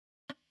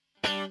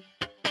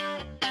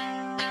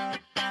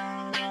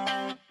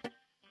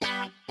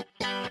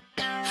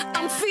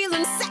I'm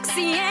feeling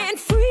sexy and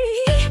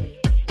free,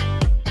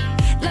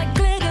 like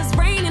glitter's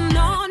raining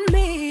on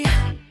me.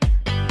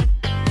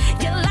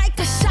 You're like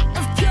a shot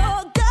of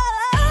pure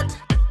gold.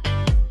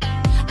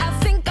 I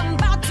think I'm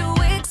about to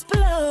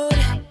explode.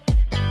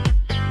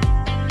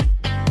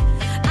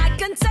 I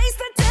can taste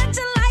the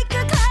tension like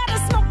a cloud of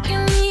smoke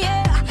in the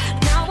air.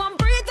 Now I'm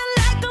breathing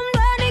like I'm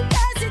running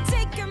 'cause you're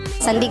taking me.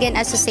 Sandigan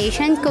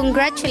Association,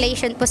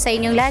 congratulations po sa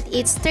inyong lahat.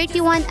 It's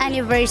 31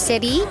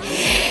 anniversary.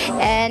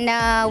 And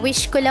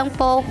wish ko lang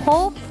po,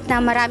 hope na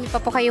marami pa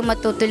po kayong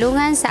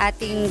matutulungan sa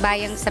ating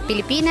bayang sa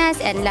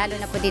Pilipinas and lalo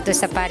na po dito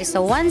sa Paris.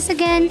 So once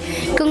again,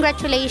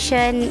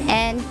 congratulations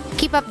and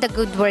keep up the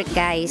good work,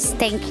 guys.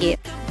 Thank you.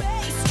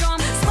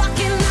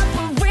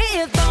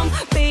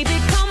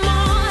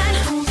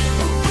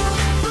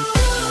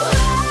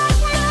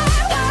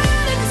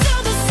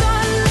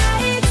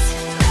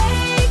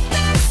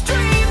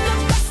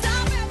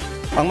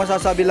 Ang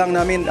masasabi lang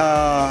namin,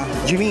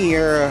 Jimmy,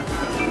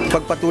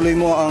 pagpatuloy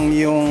mo ang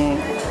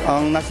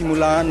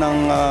nasimula ng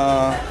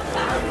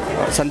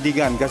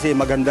Sandigan kasi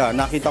maganda.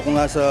 Nakita ko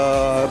nga sa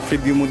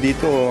preview mo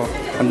dito,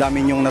 ang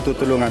dami niyong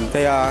natutulungan.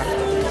 Kaya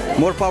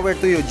more power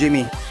to you,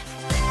 Jimmy.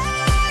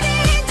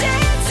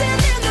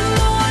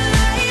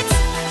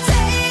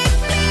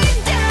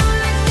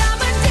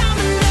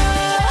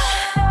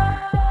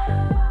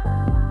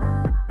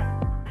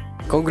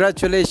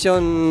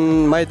 Congratulations,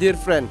 my dear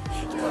friend.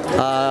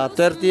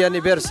 30th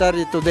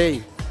anniversary today.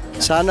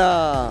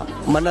 Sana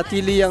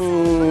manatili ang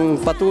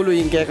patuloy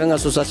yung kayang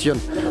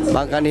asosasyon.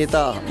 Mga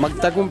kanita,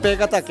 magtatagumpay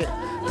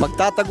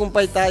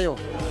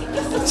tayo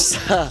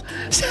sa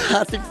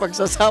ating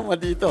pagsasama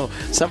dito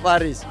sa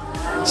Paris.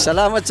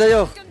 Salamat sa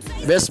iyo,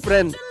 best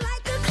friend.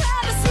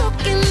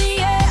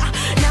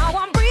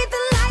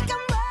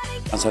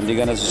 Ang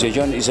Sandigan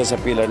Association, isa sa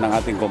pilar ng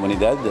ating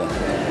komunidad.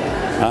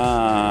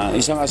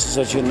 Isang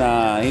asosasyon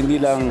na hindi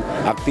lang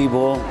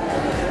aktibo,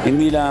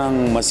 hindi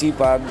lang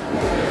masipag,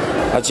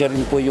 at siya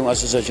rin po yung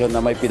asosasyon na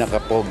may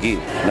pinakapogi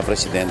na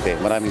presidente.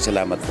 Maraming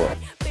salamat po. On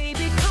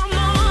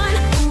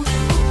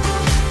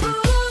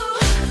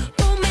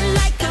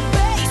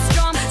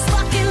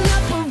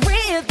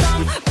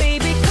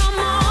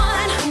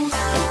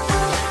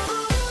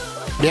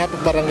behalf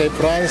of Barangay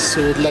France,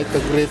 we would like to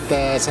greet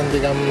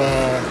Sandigan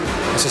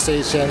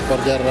Association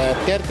for their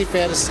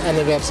 31st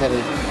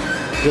anniversary.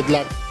 Good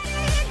luck.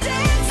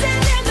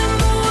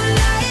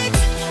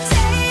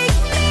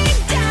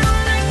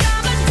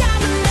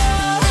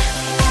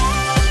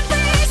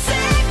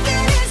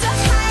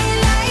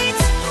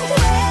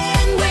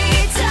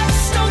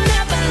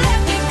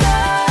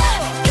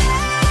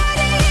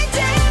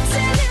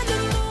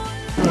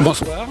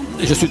 Bonsoir,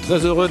 je suis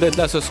très heureux d'être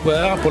là ce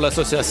soir pour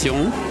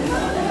l'association,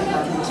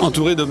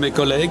 entouré de mes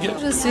collègues.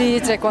 Je suis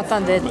très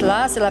contente d'être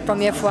là, c'est la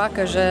première fois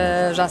que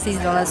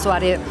j'assiste dans une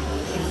soirée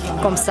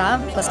comme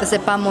ça, parce que c'est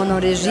pas mon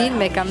origine,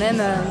 mais quand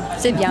même,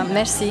 c'est bien,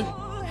 merci.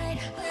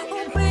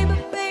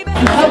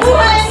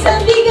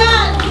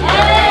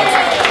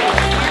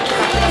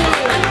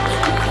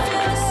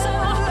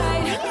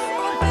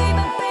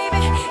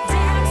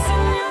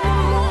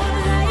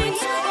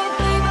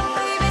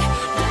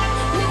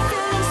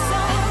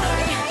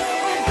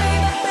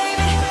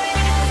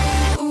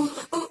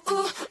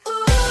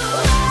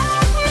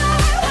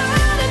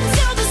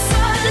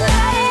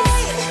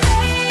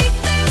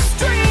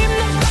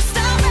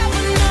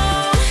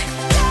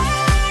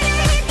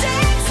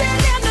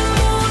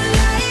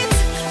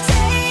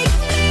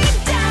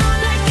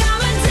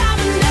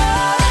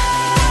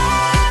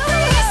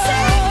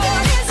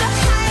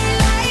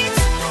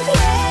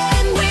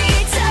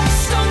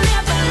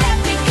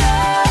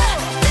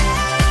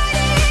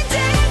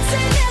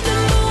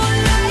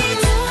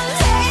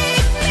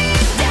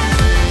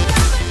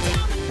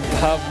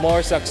 Have more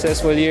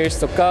successful years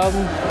to come.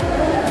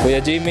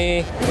 Kuya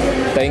Jimmy,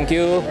 thank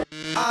you.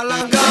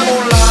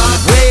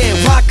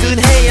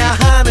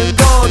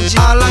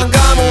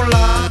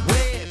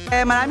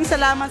 Maraming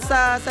salamat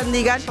sa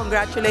Sandigan.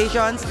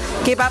 Congratulations.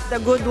 Keep up the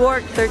good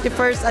work.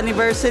 31st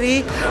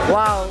anniversary.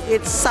 Wow,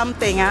 it's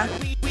something, ha?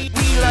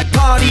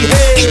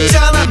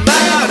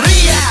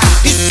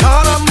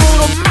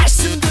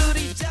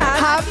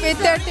 Happy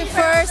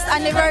 31st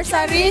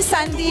anniversary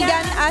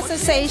Sandigan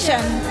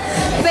Association.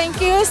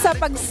 Thank you sa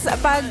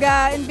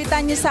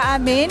pag-imbita niyo sa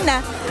amin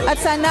at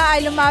sana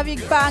ay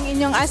lumawig pa ang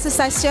inyong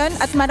asosasyon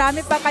at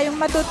marami pa kayong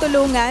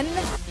matutulungan.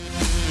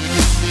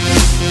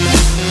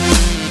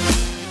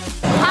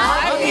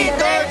 Happy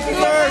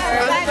 31st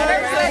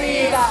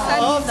anniversary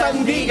of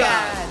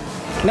Sandigan!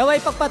 Naway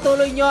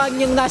pagpatuloy nyo ang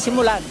inyong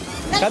nasimulan.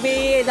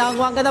 Kami ng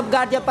Wangan of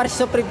Guardia Paris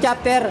Supreme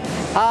Chapter,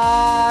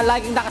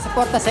 laging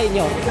nakasuporta sa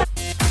inyo.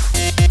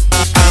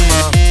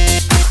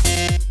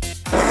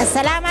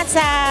 Salamat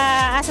sa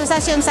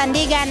Asosasyon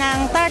Sandigan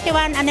ng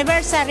 31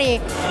 anniversary.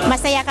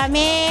 Masaya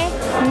kami,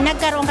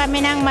 nagkaroon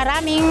kami ng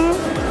maraming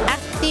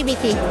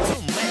activity.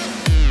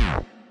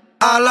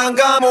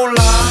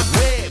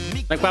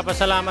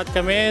 Nagpapasalamat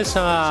kami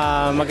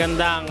sa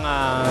magandang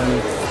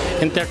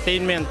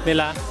entertainment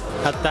nila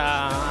at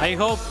I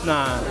hope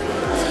na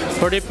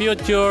for the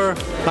future,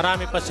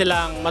 marami pa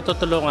silang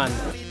matutulungan.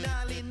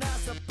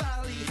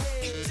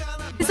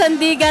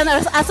 Sandigan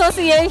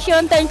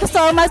Association, thank you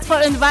so much for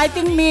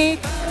inviting me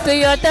to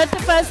your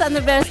 31st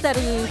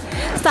anniversary.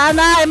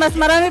 Sana ay mas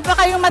marami pa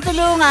kayong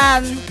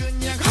matulungan.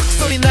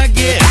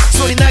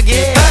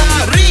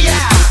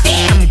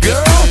 Damn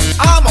girl,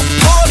 I'm a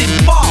party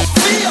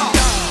mafia.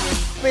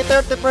 May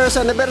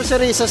 31st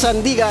anniversary sa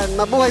Sandigan.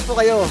 Mabuhay po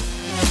kayo.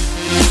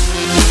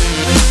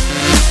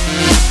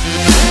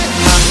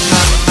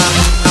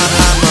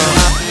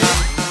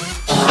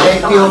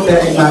 Thank you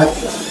very much.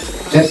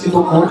 Merci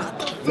beaucoup.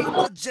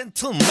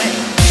 Gentleman.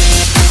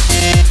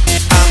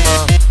 I'm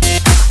a